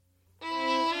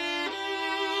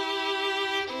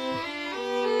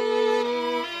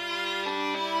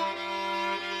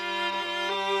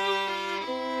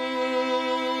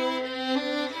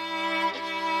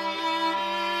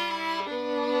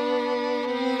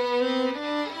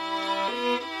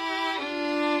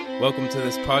Welcome to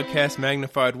this podcast,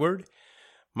 Magnified Word.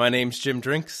 My name's Jim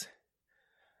Drinks.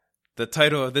 The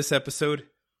title of this episode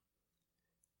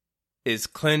is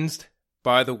Cleansed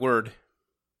by the Word.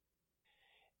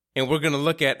 And we're going to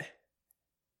look at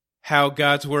how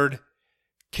God's Word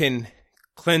can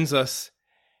cleanse us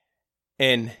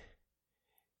and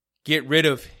get rid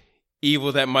of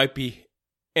evil that might be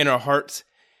in our hearts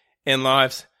and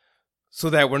lives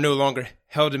so that we're no longer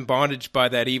held in bondage by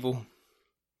that evil.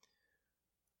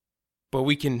 But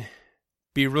we can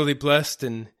be really blessed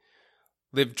and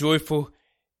live joyful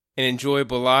and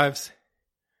enjoyable lives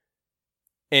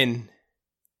and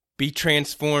be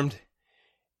transformed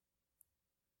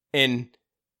in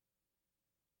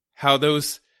how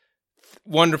those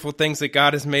wonderful things that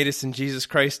God has made us in Jesus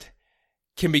Christ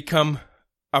can become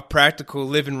a practical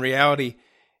living reality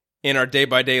in our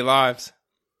day-by-day lives.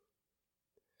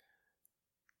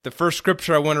 The first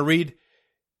scripture I want to read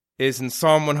is in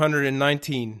Psalm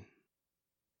 119.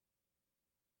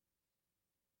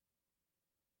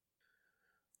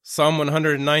 Psalm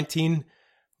 119,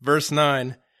 verse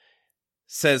 9,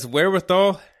 says,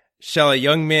 "Wherewithal shall a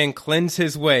young man cleanse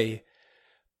his way?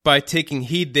 By taking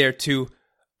heed thereto,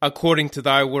 according to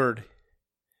thy word."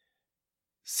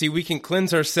 See, we can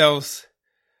cleanse ourselves.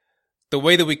 The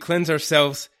way that we cleanse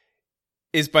ourselves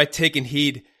is by taking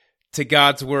heed to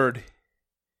God's word.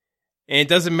 And it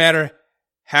doesn't matter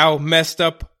how messed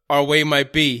up our way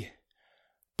might be.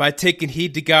 By taking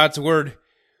heed to God's word,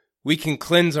 we can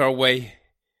cleanse our way.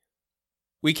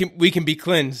 We can be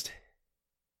cleansed.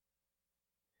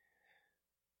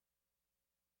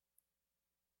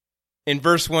 In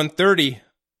verse 130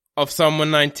 of Psalm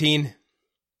 119,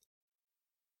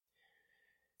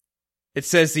 it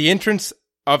says, "The entrance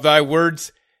of thy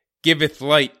words giveth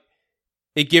light,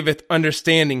 it giveth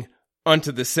understanding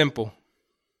unto the simple."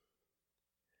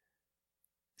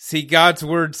 See, God's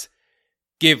words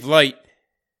give light.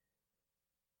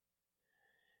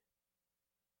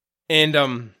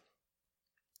 And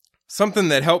something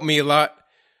that helped me a lot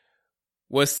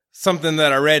was something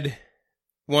that I read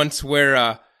once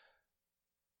where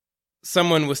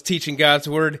someone was teaching God's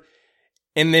word,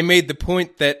 and they made the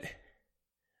point that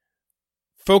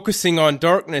focusing on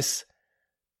darkness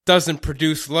doesn't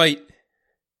produce light,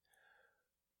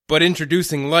 but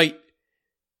introducing light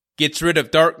gets rid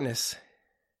of darkness.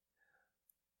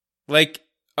 Like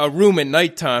a room at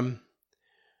nighttime,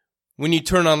 when you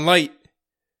turn on light,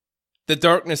 the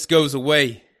darkness goes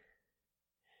away.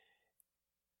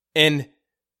 And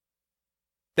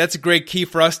that's a great key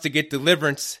for us to get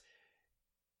deliverance,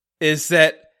 is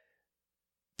that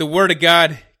the Word of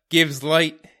God gives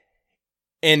light.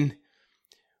 And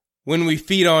when we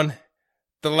feed on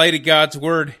the light of God's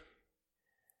Word,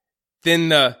 then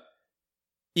the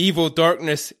evil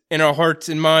darkness in our hearts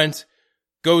and minds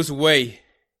goes away.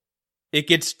 It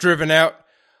gets driven out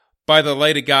by the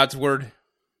light of God's Word.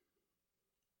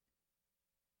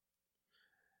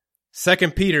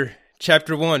 2 Peter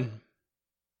chapter 1.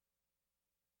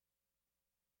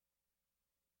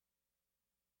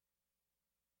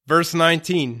 Verse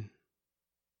 19.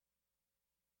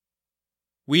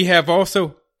 "We have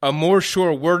also a more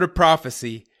sure word of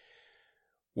prophecy,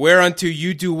 whereunto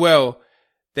you do well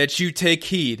that you take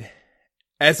heed,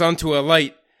 as unto a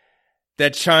light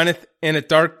that shineth in a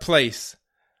dark place,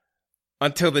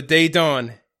 until the day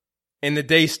dawn and the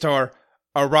day star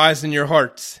arise in your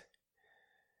hearts."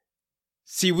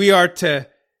 See, we are to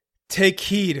take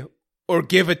heed or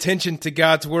give attention to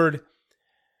God's word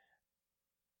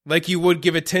like you would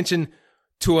give attention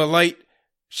to a light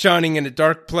shining in a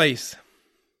dark place.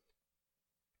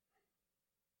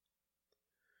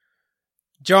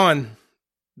 John,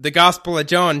 the Gospel of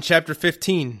John, chapter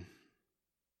 15.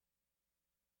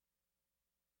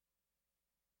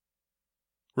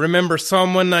 Remember,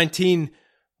 Psalm 119,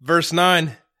 verse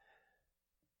 9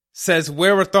 says,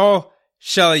 "Wherewithal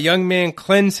shall a young man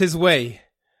cleanse his way?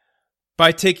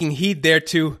 By taking heed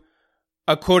thereto,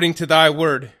 according to thy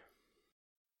word."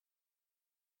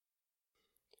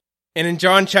 And in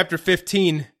John chapter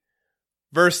 15,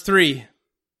 verse 3,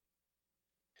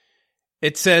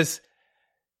 it says,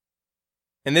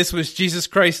 and this was Jesus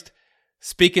Christ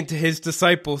speaking to his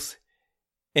disciples,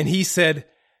 and he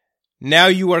said, "Now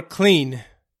you are clean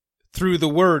through the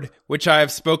word which I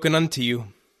have spoken unto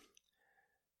you."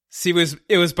 See,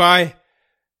 it was by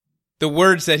the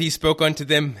words that he spoke unto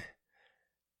them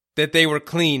that they were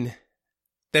clean,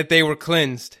 that they were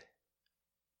cleansed.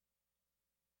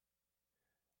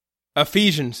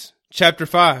 Ephesians chapter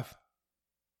 5.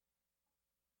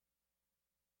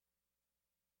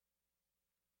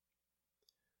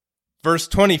 Verse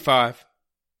 25.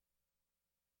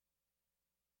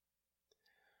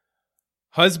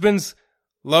 Husbands,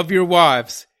 love your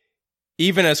wives,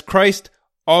 even as Christ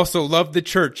also loved the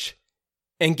church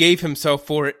and gave himself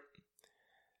for it,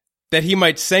 that he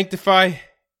might sanctify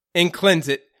and cleanse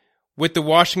it with the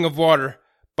washing of water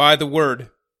by the word.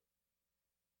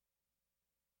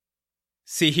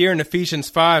 See, here in Ephesians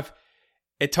 5,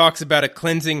 it talks about a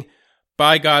cleansing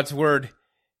by God's word,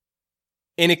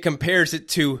 and it compares it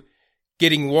to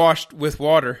getting washed with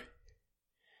water.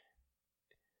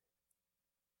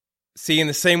 See, in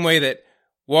the same way that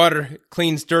water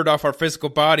cleans dirt off our physical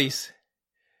bodies,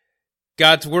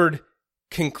 God's word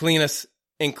can clean us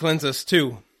and cleanse us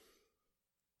too.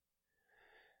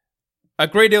 A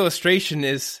great illustration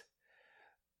is,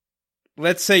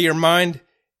 let's say your mind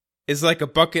is like a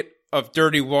bucket of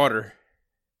dirty water,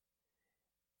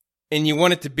 and you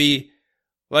want it to be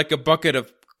like a bucket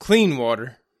of clean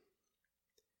water.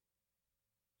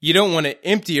 You don't want to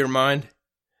empty your mind,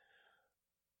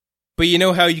 but you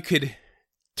know how you could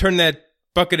turn that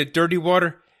bucket of dirty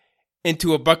water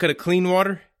into a bucket of clean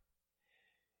water?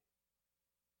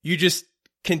 You just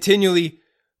continually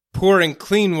pour in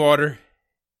clean water,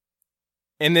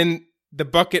 and then the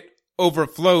bucket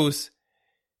overflows,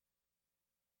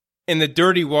 and the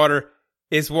dirty water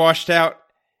is washed out,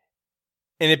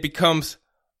 and it becomes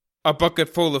a bucket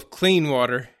full of clean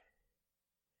water.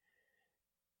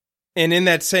 And in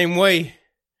that same way,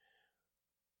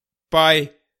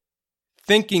 by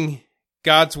thinking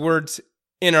God's words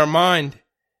in our mind,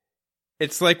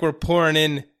 it's like we're pouring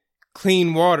in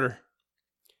clean water.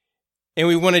 And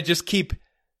we want to just keep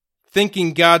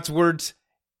thinking God's words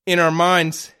in our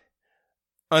minds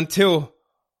until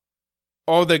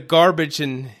all the garbage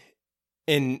and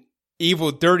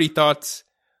evil, dirty thoughts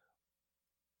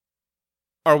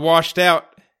are washed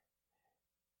out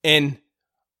and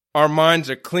our minds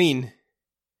are clean,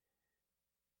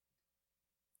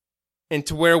 and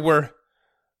to where we're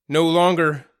no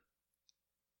longer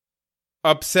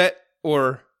upset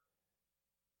or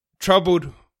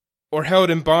troubled or held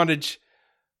in bondage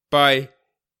by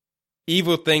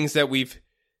evil things that we've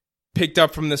picked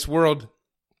up from this world,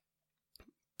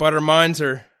 but our minds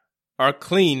are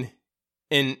clean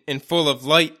and full of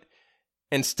light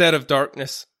instead of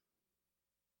darkness.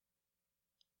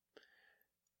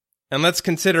 And let's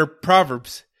consider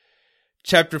Proverbs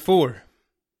chapter 4.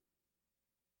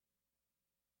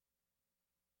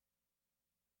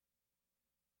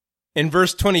 In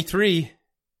verse 23,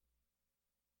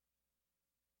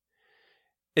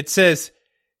 it says,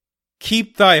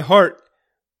 "Keep thy heart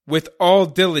with all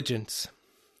diligence."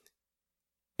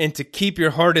 And to keep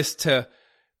your heart is to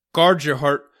guard your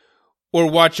heart or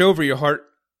watch over your heart.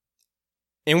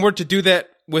 And we're to do that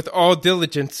with all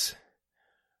diligence,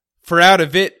 for out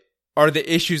of it are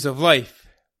the issues of life.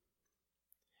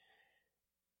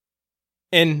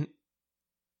 And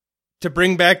to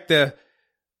bring back the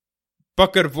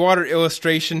bucket of water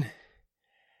illustration,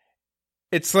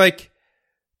 it's like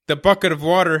the bucket of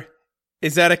water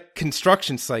is at a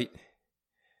construction site,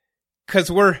 because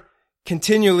we're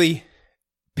continually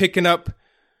picking up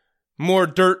more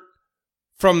dirt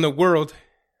from the world,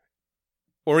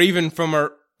 or even from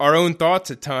our own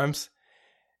thoughts at times.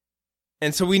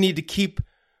 And so we need to keep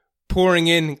pouring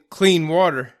in clean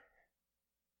water.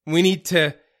 We need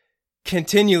to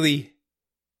continually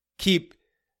keep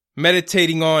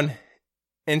meditating on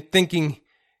and thinking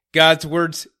God's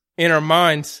words in our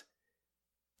minds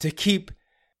to keep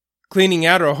cleaning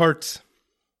out our hearts.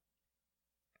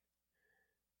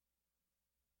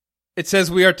 It says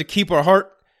we are to keep our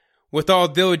heart with all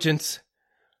diligence,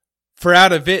 for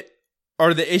out of it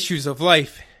are the issues of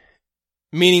life,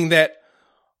 meaning that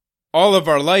all of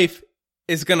our life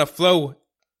is going to flow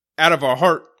out of our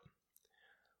heart.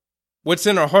 What's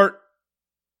in our heart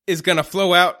is going to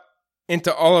flow out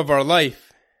into all of our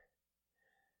life.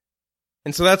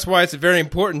 And so that's why it's very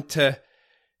important to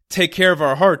take care of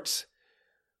our hearts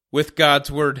with God's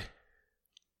word.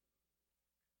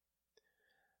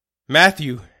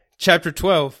 Matthew chapter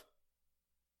 12.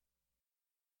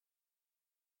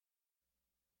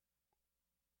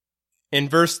 In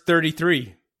verse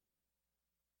 33.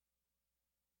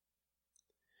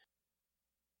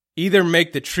 Either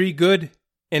make the tree good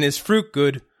and his fruit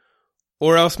good,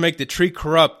 or else make the tree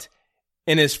corrupt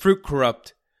and his fruit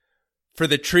corrupt. For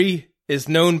the tree is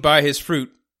known by his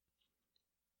fruit.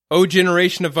 O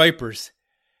generation of vipers,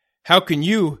 how can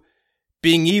you,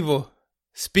 being evil,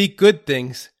 speak good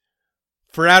things?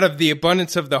 For out of the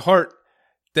abundance of the heart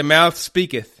the mouth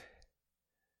speaketh.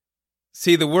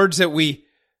 See, the words that we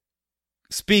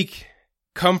speak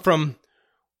come from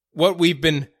what we've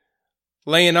been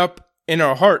laying up in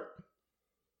our heart.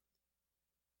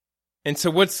 And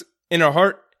so what's in our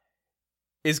heart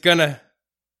is going to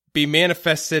be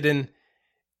manifested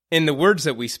in the words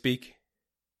that we speak.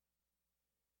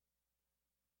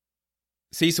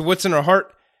 See, so what's in our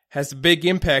heart has a big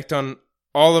impact on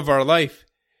all of our life.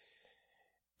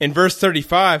 In verse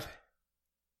 35,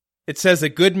 it says, a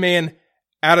good man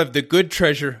out of the good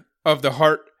treasure of the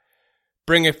heart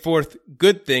bringeth forth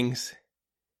good things,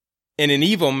 and an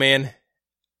evil man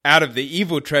out of the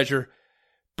evil treasure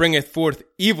bringeth forth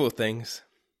evil things.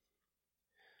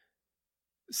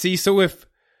 See, so if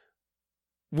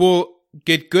we'll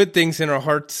get good things in our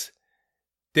hearts,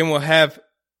 then we'll have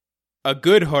a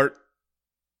good heart,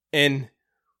 and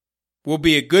we'll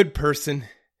be a good person,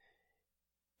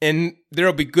 and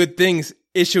there'll be good things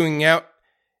issuing out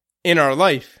in our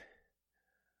life.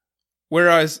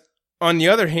 Whereas, on the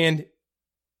other hand,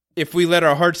 if we let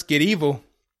our hearts get evil,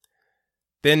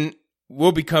 then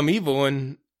we'll become evil,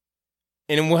 and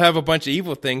we'll have a bunch of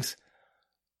evil things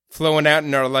flowing out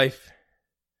in our life.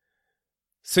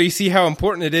 So you see how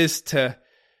important it is to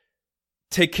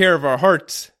take care of our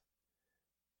hearts.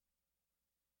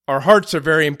 Our hearts are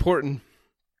very important.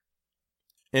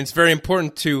 And it's very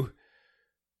important to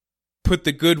put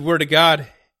the good word of God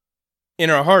in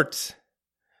our hearts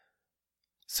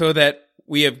so that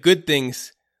we have good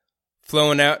things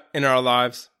flowing out in our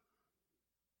lives.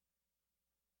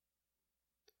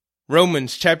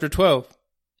 Romans chapter 12.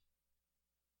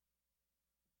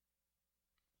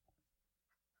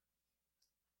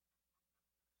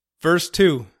 Verse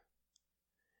 2.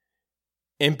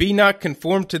 And be not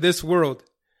conformed to this world,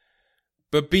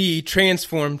 but be ye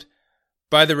transformed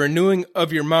by the renewing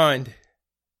of your mind,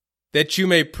 that you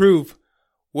may prove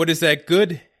what is that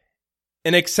good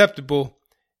and acceptable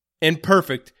and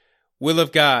perfect will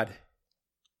of God.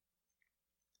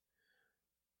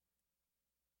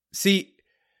 See,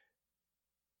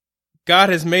 God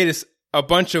has made us a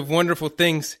bunch of wonderful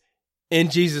things in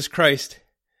Jesus Christ.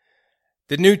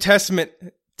 The New Testament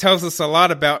tells us a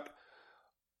lot about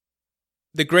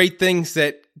the great things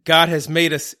that God has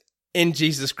made us in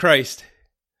Jesus Christ.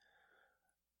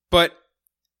 But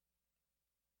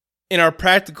in our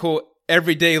practical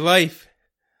everyday life,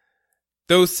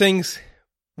 those things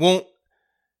won't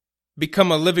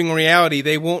become a living reality.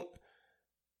 They won't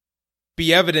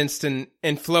be evidenced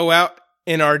and flow out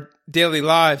in our daily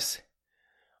lives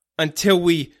until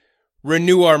we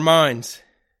renew our minds,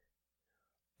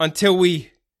 until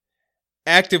we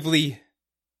actively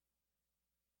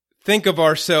think of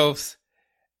ourselves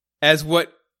as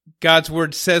what God's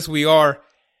word says we are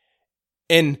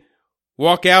and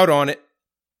walk out on it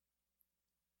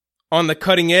on the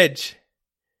cutting edge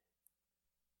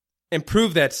and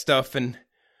prove that stuff and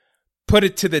put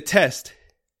it to the test.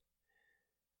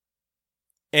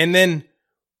 And then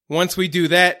once we do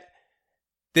that,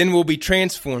 then we'll be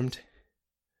transformed.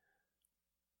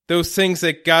 Those things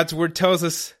that God's word tells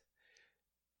us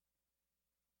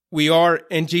we are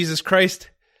in Jesus Christ,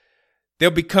 they'll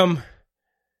become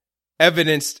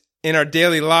evidenced in our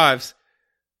daily lives.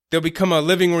 They'll become a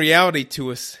living reality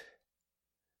to us.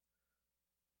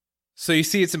 So you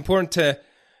see, it's important to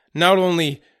not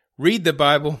only read the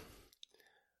Bible,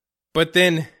 but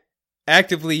then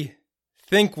actively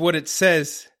think what it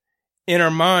says in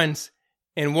our minds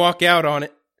and walk out on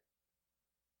it.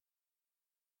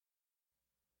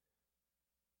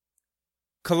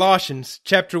 Colossians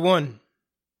chapter 1.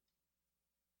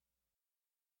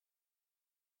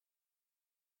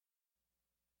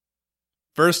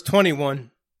 Verse 21.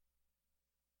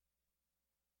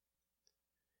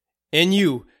 In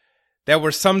you that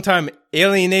were sometime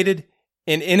alienated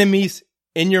and enemies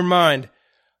in your mind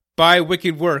by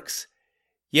wicked works,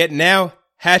 yet now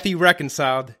hath he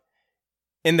reconciled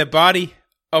in the body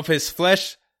of his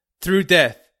flesh through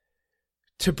death,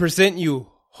 to present you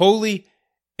holy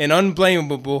and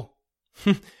unblameable,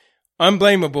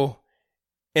 unblameable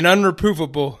and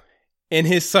unreprovable in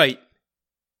his sight.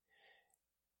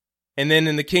 And then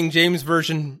in the King James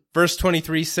Version, verse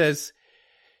 23 says,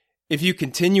 if you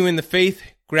continue in the faith,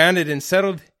 grounded and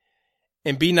settled,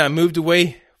 and be not moved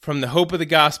away from the hope of the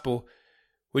gospel,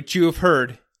 which you have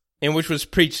heard, and which was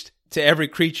preached to every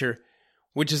creature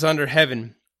which is under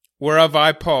heaven, whereof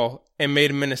I, Paul, am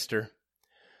made a minister.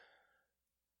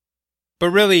 But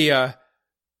really, in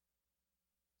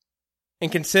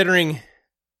considering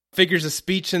figures of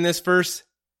speech in this verse,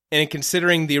 and in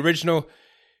considering the original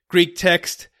Greek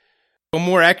text, a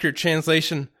more accurate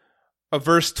translation of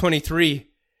verse 23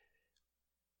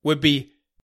 would be,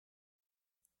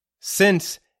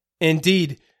 since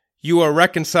indeed you are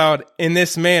reconciled in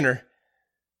this manner,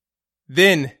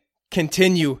 then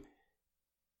continue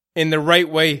in the right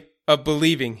way of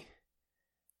believing,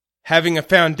 having a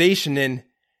foundation in,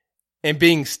 and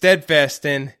being steadfast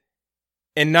in,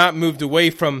 and not moved away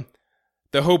from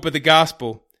the hope of the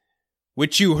gospel,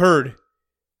 which you heard,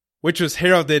 which was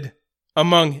heralded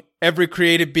among every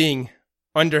created being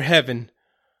under heaven,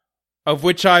 of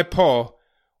which I, Paul,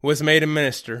 was made a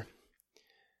minister.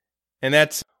 And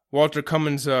that's Walter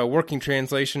Cummins' working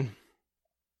translation.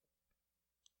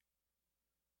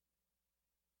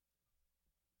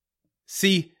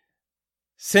 See,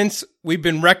 since we've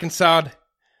been reconciled,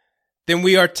 then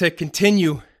we are to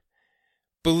continue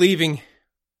believing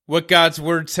what God's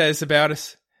word says about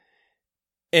us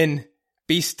and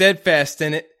be steadfast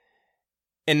in it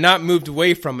and not moved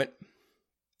away from it.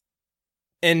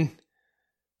 And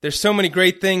there's so many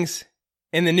great things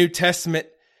in the New Testament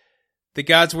that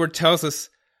God's word tells us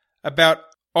about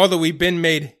all that we've been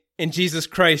made in Jesus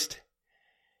Christ.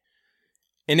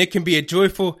 And it can be a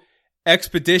joyful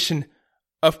expedition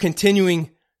of continuing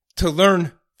to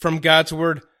learn from God's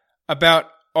word about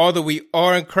all that we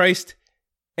are in Christ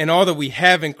and all that we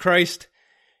have in Christ,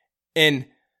 and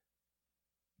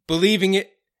believing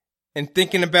it and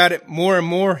thinking about it more and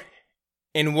more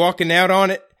and walking out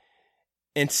on it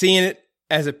and seeing it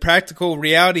as a practical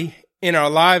reality in our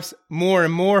lives more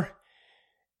and more.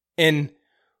 And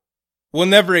we'll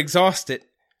never exhaust it.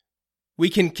 We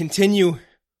can continue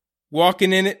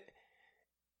walking in it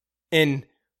and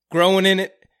growing in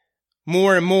it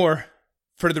more and more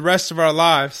for the rest of our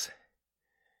lives.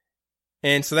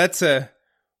 And so that's a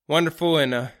wonderful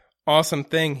and a awesome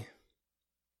thing.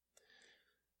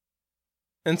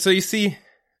 And so you see,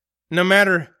 no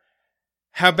matter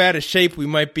how bad a shape we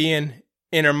might be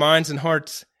in our minds and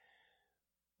hearts,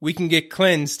 we can get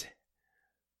cleansed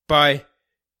by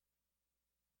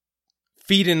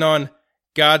feeding on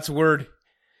God's word.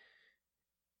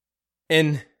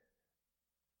 And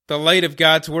the light of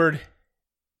God's word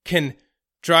can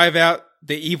drive out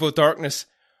the evil darkness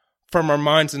from our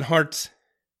minds and hearts.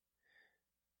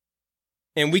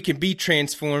 And we can be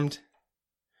transformed.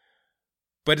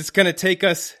 But it's going to take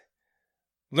us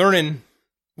learning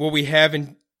what we have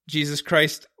in Jesus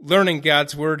Christ, learning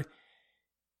God's word,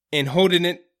 and holding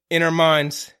it in our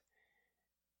minds,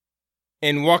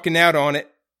 and walking out on it.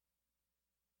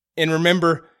 And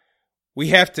remember, we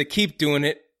have to keep doing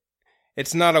it.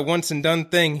 It's not a once and done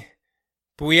thing,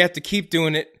 but we have to keep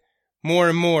doing it more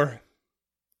and more.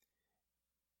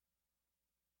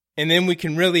 And then we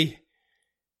can really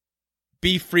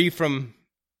be free from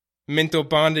mental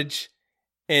bondage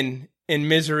and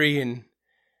misery and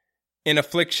in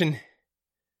affliction.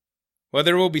 Well,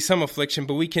 there will be some affliction,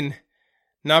 but we can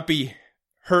not be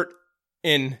hurt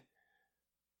and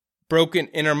broken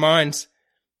in our minds,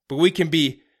 but we can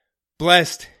be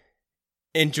blessed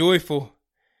and joyful,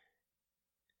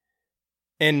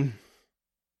 and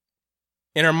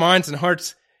our minds and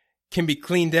hearts can be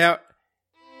cleaned out,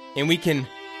 and we can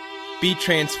be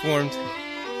transformed.